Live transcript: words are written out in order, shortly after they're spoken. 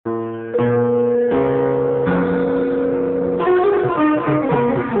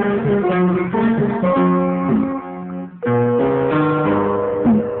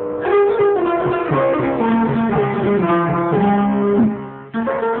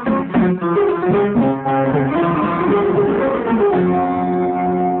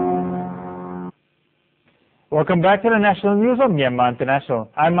Welcome back to the National News of Myanmar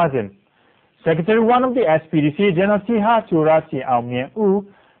International. I'm Mazin. Secretary 1 of the SPDC, General Tiha Chura Mien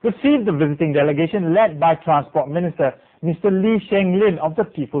U, received the visiting delegation led by Transport Minister Mr. Lee Sheng-lin of the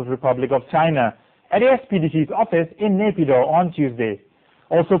People's Republic of China at the SPDC's office in Naypyidaw on Tuesday.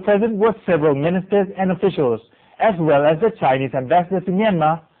 Also present were several ministers and officials, as well as the Chinese ambassador to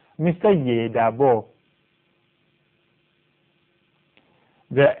Myanmar, Mr. Ye Dabo.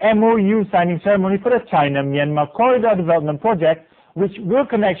 The MOU signing ceremony for the China-Myanmar Corridor Development Project, which will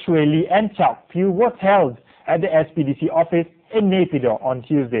connect Shui Li and Chak Piu, was held at the SPDC office in Naypyidaw on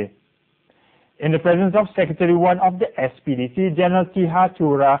Tuesday. In the presence of Secretary 1 of the SPDC, General Tiha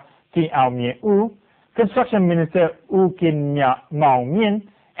Chura Mien U, Construction Minister U Kin Mao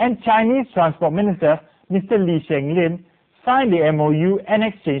Min, and Chinese Transport Minister Mr. Lee Sheng-lin signed the MOU and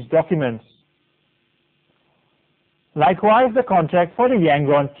exchanged documents. Likewise, the contract for the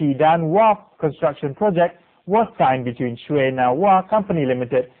Yangon Tidan Wharf construction project was signed between Shui Na Wha Company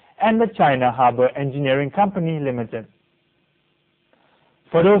Limited and the China Harbour Engineering Company Limited.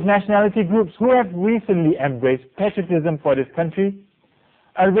 For those nationality groups who have recently embraced patriotism for this country,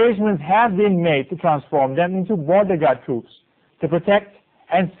 arrangements have been made to transform them into border guard troops to protect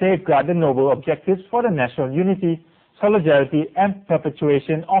and safeguard the noble objectives for the national unity, solidarity and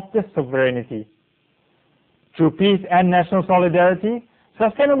perpetuation of the sovereignty. Through peace and national solidarity,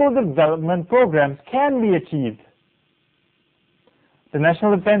 sustainable development programs can be achieved. The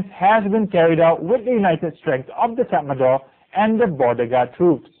national defense has been carried out with the united strength of the Tatmadaw and the border guard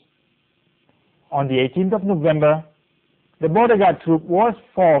troops. On the 18th of November, the border guard troop was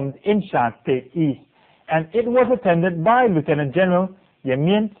formed in Shan State East, and it was attended by Lieutenant General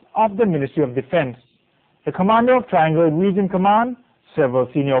Yamint of the Ministry of Defense, the commander of Triangle Region Command, several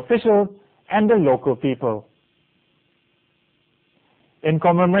senior officials, and the local people. In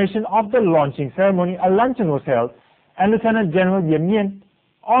commemoration of the launching ceremony, a luncheon was held, and Lieutenant General Yamint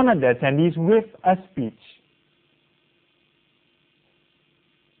honored the attendees with a speech.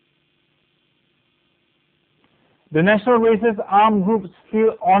 The national racist armed groups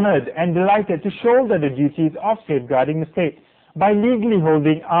feel honored and delighted to shoulder the duties of safeguarding the state by legally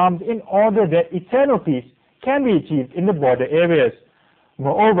holding arms in order that eternal peace can be achieved in the border areas.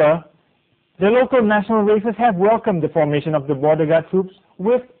 Moreover, the local national races have welcomed the formation of the border guard troops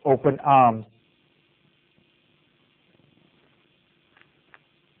with open arms.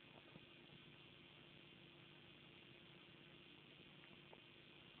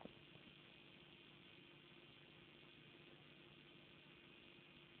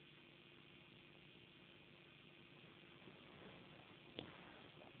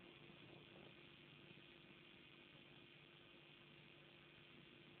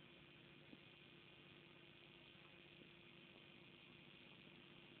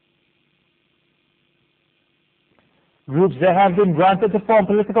 Groups that have been granted to form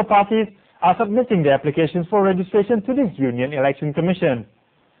political parties are submitting their applications for registration to the Union Election Commission.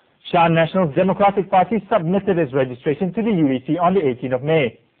 Shan National Democratic Party submitted its registration to the UEC on the 18th of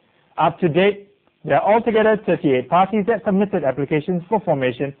May. Up to date, there are altogether 38 parties that submitted applications for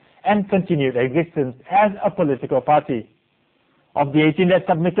formation and continued existence as a political party. Of the 18 that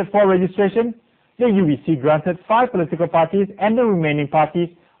submitted for registration, the UEC granted 5 political parties and the remaining parties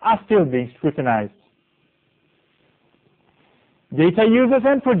are still being scrutinized. Data Users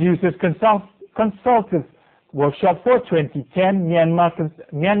and Producers Consultative Workshop for 2010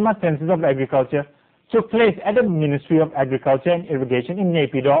 Myanmar Census of Agriculture took place at the Ministry of Agriculture and Irrigation in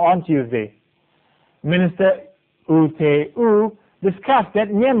Naypyidaw on Tuesday. Minister U Tae U discussed that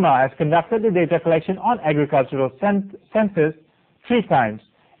Myanmar has conducted the data collection on agricultural census 3 times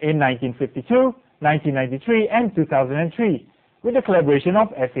in 1952, 1993 and 2003 with the collaboration of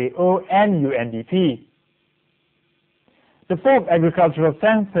FAO and UNDP. The 4th agricultural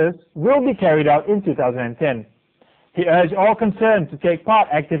census will be carried out in 2010. He urged all concerned to take part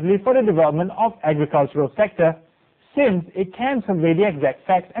actively for the development of agricultural sector, since it can survey the exact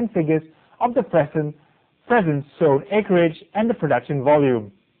facts and figures of the present sown acreage and the production volume.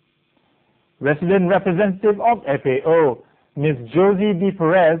 Resident representative of FAO, Ms. Josie D.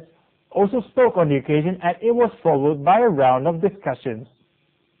 Perez, also spoke on the occasion, and it was followed by a round of discussions.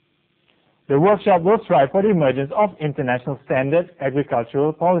 The workshop will strive for the emergence of international standard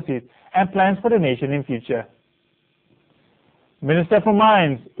agricultural policies and plans for the nation in future. Minister for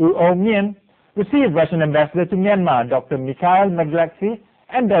Mines, U O Mien, received Russian Ambassador to Myanmar, Dr. Mikhail Maglaksy,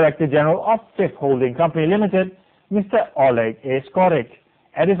 and Director General of Fifth Holding Company Limited, Mr. Oleg A. Skorik,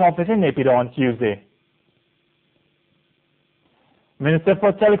 at his office in Naypyidaw on Tuesday. Minister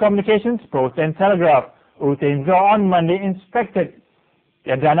for Telecommunications, Post and Telegraph, U Tae Zaw, on Monday inspected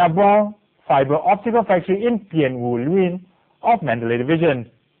Yadanabon fiber optical factory in Pien Wu Luin of Mandalay Division.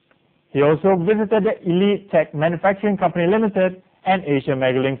 He also visited the Elite Tech Manufacturing Company Limited and Asia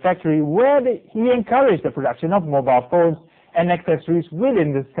Megalink factory, where he encouraged the production of mobile phones and accessories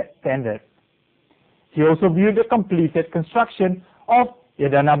within the standard. He also viewed the completed construction of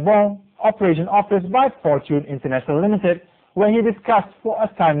Yadanabong Operation Office by Fortune International Limited, where he discussed for a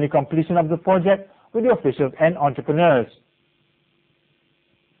timely completion of the project with the officials and entrepreneurs.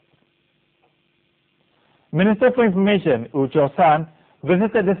 Minister for Information, U Cho San,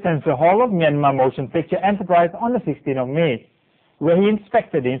 visited the Censor Hall of Myanmar Motion Picture Enterprise on the 16th of May, where he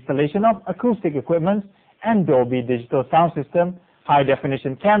inspected the installation of acoustic equipment and Dolby Digital sound system,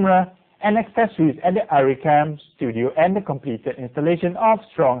 high-definition camera, and accessories at the Aricam studio and the completed installation of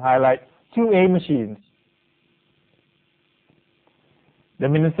Strong Highlight 2A machines. The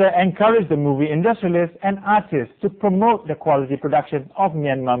minister encouraged the movie industrialists and artists to promote the quality production of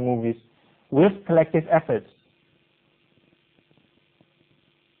Myanmar movies with collective efforts.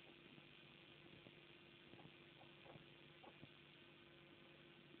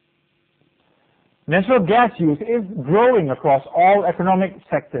 Natural gas use is growing across all economic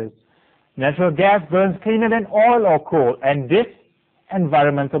sectors. Natural gas burns cleaner than oil or coal, and this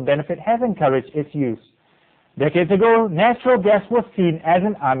environmental benefit has encouraged its use. Decades ago, natural gas was seen as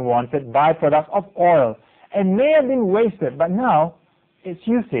an unwanted byproduct of oil and may have been wasted, but now its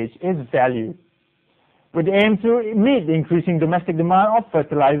usage is valued. With the aim to meet the increasing domestic demand of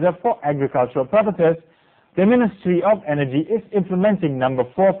fertilizer for agricultural purposes, the Ministry of Energy is implementing number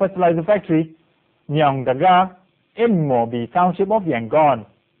 4 fertilizer factory, Nyong Daga, in Mobi Township of Yangon.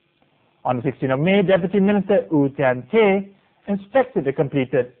 On the 16th of May, Deputy Minister U Tian Te inspected the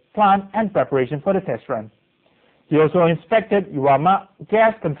completed plant and preparation for the test run. He also inspected Iwama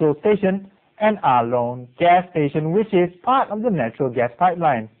Gas Control Station and Alon Gas Station, which is part of the natural gas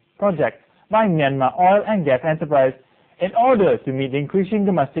pipeline project by Myanmar Oil and Gas Enterprise in order to meet the increasing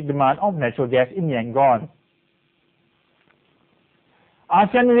domestic demand of natural gas in Yangon.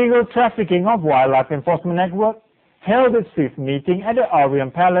 ASEAN Illegal Trafficking of Wildlife Enforcement Network held its 5th meeting at the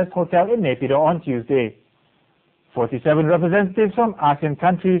Ariam Palace Hotel in Naypyidaw on Tuesday. 47 representatives from ASEAN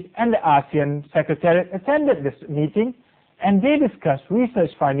countries and the ASEAN Secretariat attended this meeting, and they discussed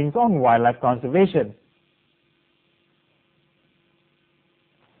research findings on wildlife conservation.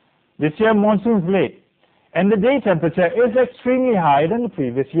 This year, monsoon's late, and the day temperature is extremely higher than the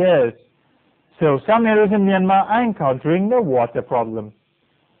previous years. So some areas in Myanmar are encountering the water problem.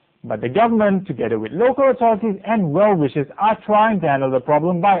 But the government, together with local authorities and well-wishers, are trying to handle the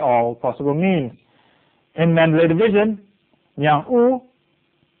problem by all possible means. In Mandalay Division, Nyang U,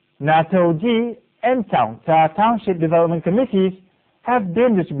 Nato Ji, and Taung Ta Township Development Committees have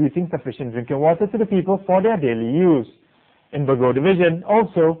been distributing sufficient drinking water to the people for their daily use. In Bago Division,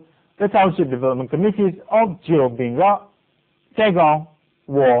 also, the Township Development Committees of Jio Binga, Tegong,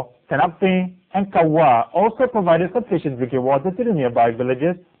 Wo, Tanaping, and Kawa also provided sufficient drinking water to the nearby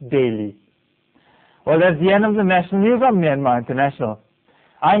villages daily. Well, that's the end of the national news on Myanmar International.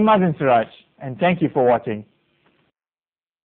 I'm Mazin Siraj, and thank you for watching.